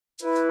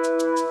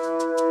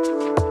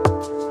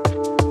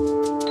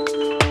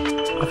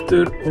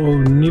þreyttur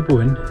og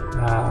nýbúinn.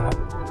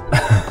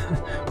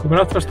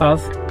 Komin aftur á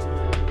stað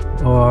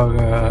og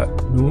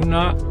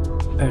núna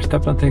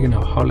stefnan tekin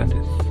á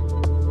hálendið.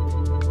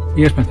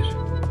 Ég spenntur.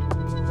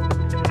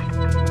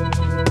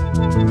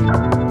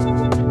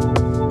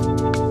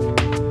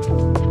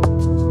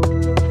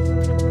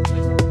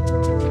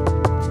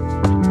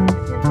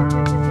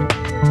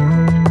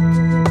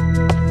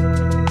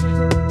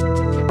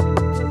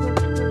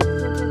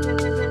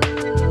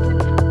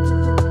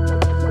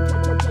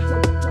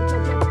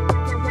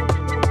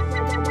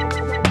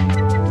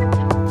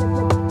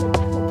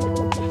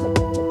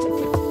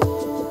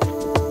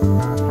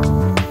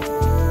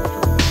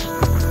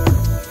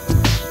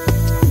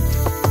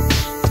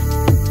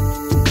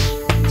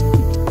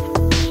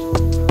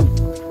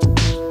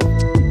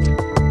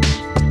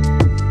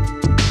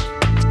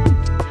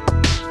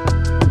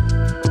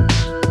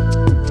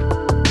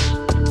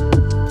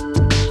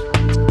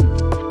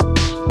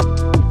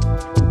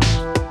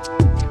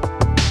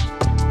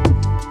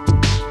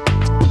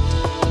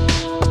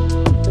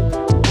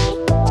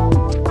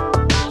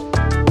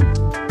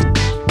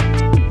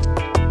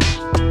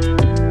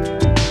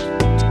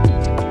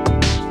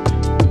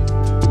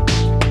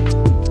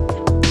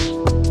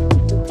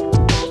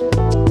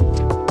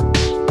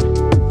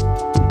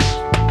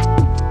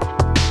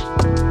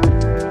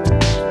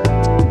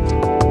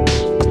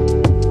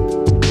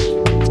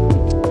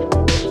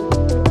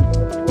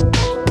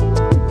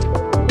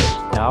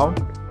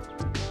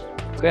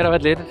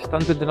 Hveravellir,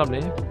 standbundið nafni.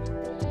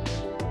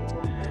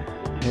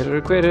 Hér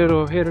eru hverir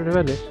og hér eru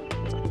vellir.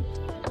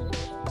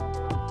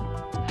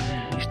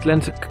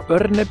 Íslensk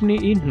örnefni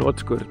í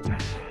hnotskurn.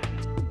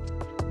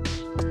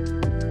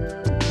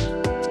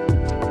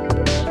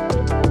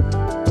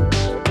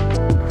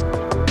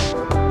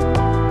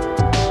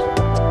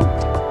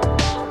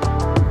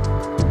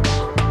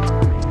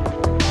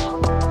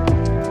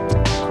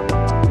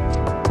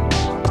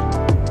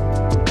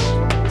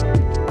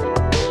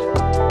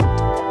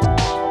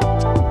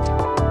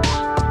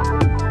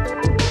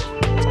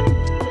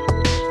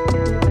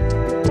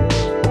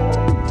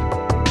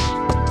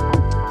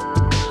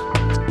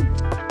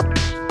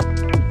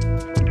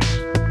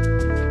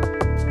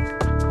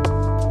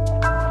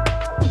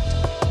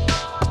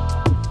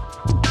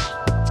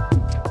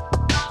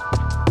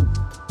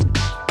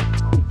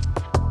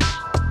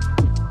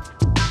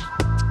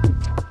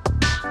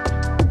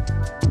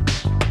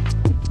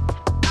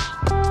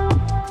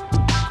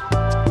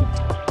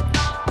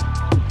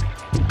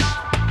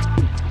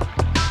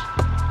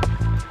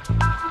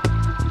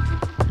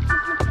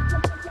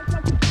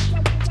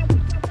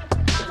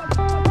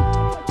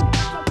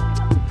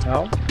 Já,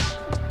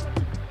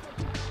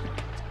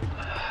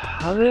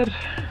 það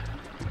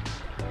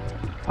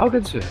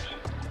ágætisveður.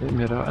 Við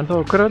erum hér ennþá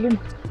á Hveravelli.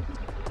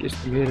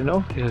 Gistum hér í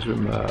nótt í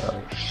þessum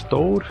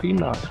stór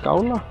fína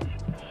skála.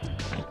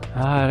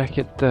 Það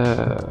ekkert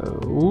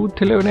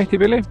útilegu neitt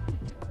í bili.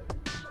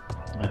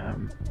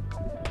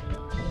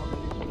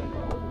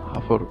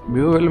 Það fór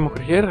mjög vel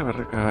okkur hér. Það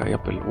var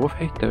jafnvel of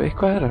heitt ef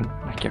eitthvað en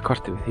ekki að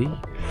kvarta við því.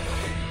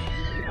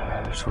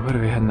 Svo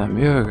verðum við hérna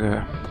mjög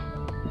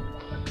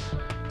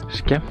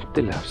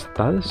skemmtilega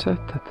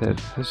staðsett. Þetta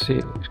þessi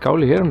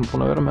skáli hér, hún er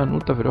búin að vera með hann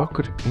útaf fyrir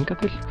okkur hingað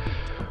til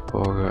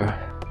og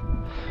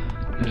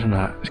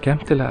svona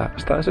skemmtilega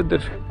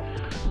staðsettur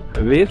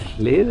við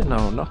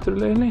hliðina á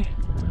náttúruleginni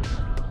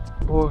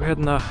og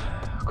hérna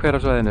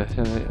Hverasvæðinu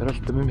sem við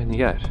röltum hérna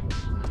í gær.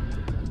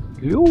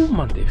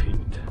 Ljómandi fínt.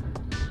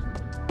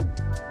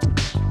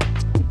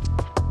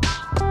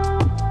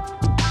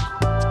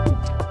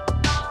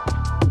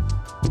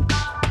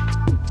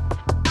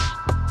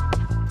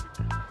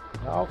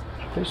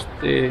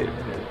 Fyrsti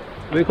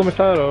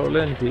viðkomustaður á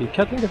leiðinni til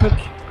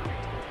Kerlingarfjöll.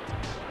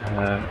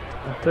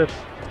 Þetta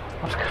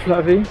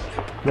afskaplega fínt.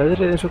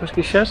 Veðrið eins og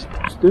kannski sést,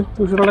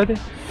 stuttbuxur á læti.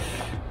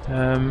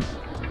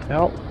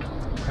 Já,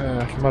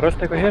 ætlum að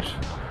rölta eitthvað hér.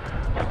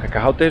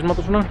 Eitthvað hádegismat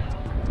og svona.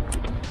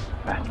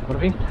 Þetta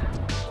bara fínt.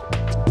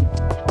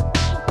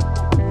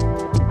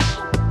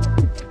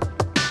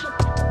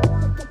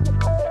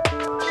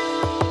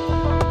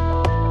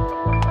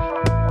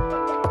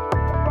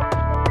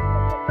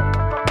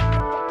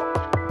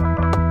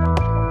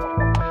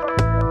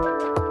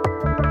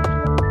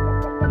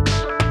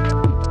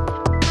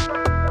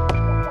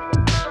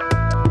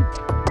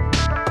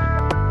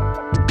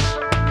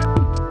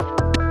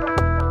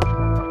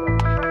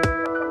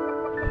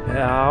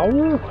 Já,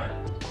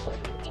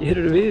 hér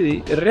eru við í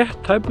rétt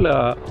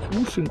tæplega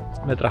 1000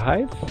 metra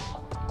hæð.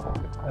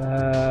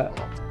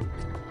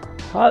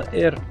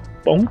 Það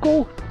bongo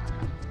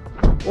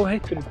og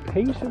heitt fyrir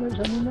peysu með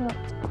þess að núna.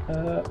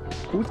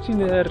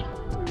 Útsýnið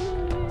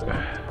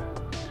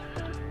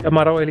já,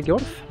 maður á eiginlega ekki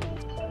orð.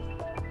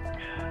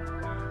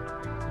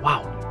 Vá!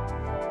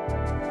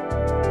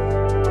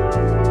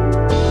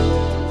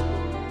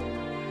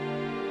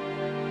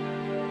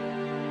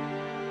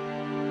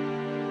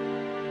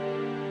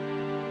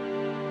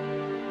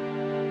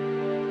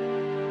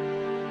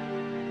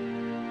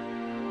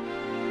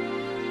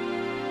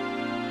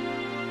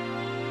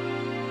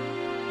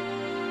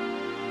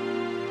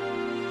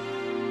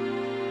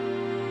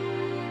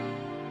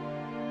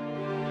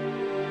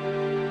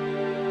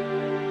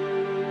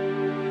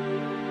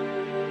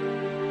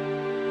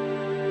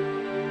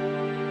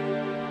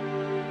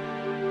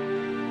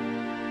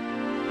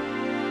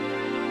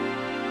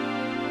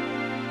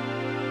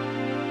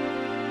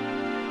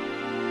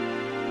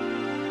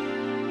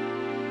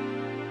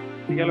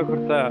 ekki alveg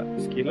hvort það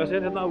skila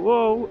sér hérna,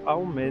 wow, á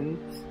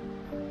mynd.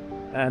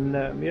 En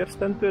mér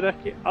stendur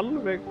ekki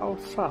alveg á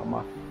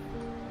sama.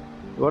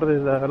 Þú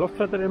orðið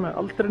loftrættari með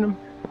aldrinum.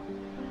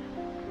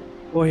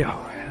 Og já,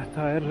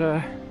 þetta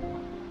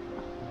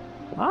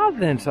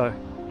aðeins að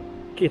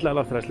kitla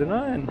loftrætsluna,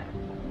 en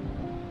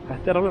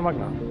þetta alveg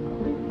magnað.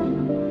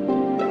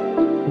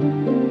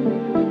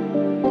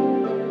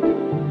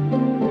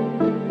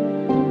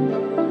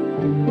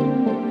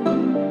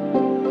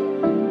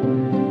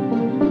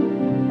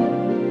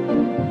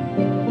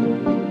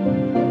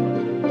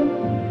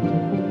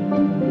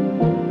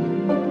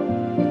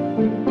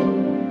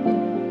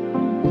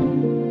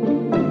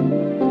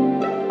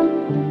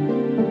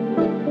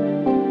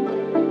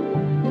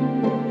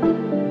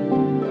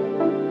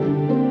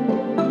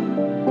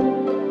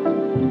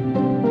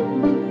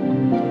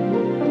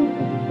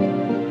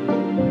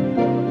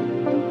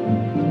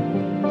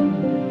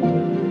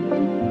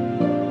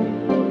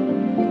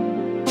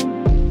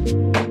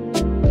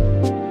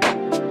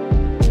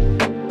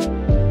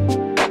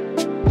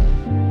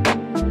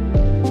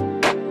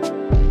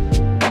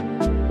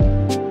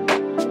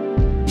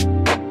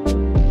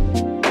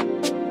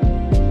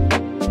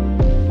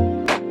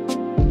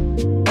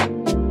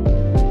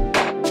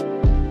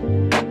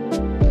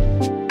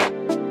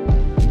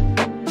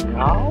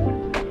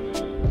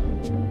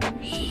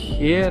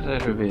 Hér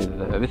erum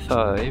við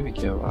það að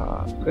yfirgefa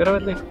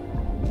Hveravelli.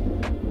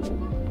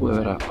 Búið að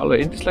vera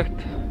alveg yndislegt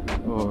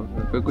og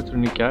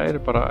göngutúrinn í gær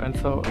er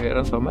ennþá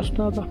að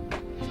melta þetta.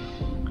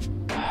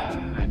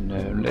 En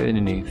leiðin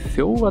inn í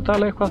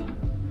Þjófadal eitthvað.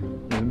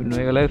 Við munum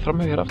eiga leið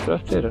framhjá hér aftur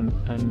eftir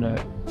en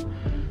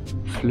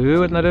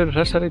flugurnar eru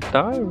hressar í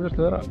dag. Við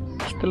verðum að vera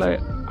allt í lagi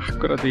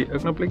akkurat í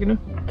augnablikinu.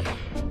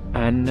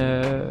 En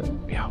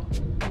já,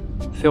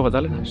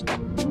 Þjófadalinn næst.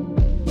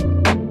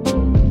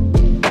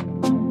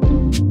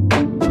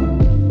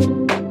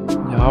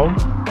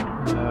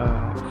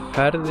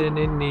 Ferðin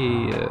inn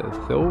í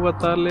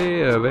Þjófadali,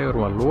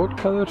 vegurinn var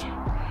lokaður.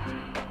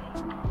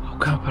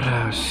 Ákvað bara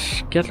að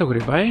skella okkur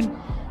í bæinn.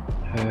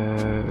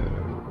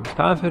 Í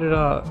staðinn fyrir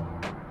að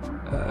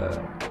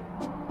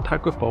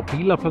taka upp á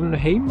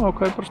bílaplaninu heima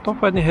ákvað ég bara að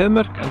stoppa hérna í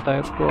Heiðmörk. En það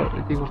veit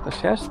ekki hvort það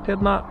sést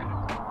hérna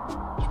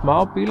smá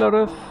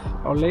bílaröð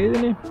á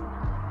leiðinni.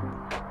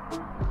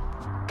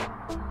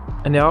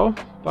 En já,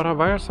 bara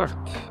vægast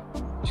sagt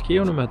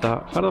skýjunum þetta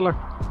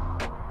ferðalag.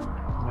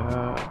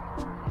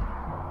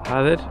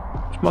 Það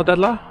smá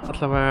della,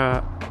 allavega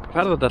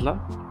ferðadella.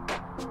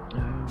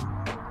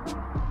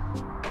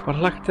 Bara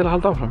hlakka til að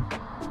halda áfram.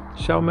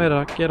 Sjá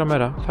meira, gera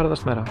meira,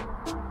 ferðast meira.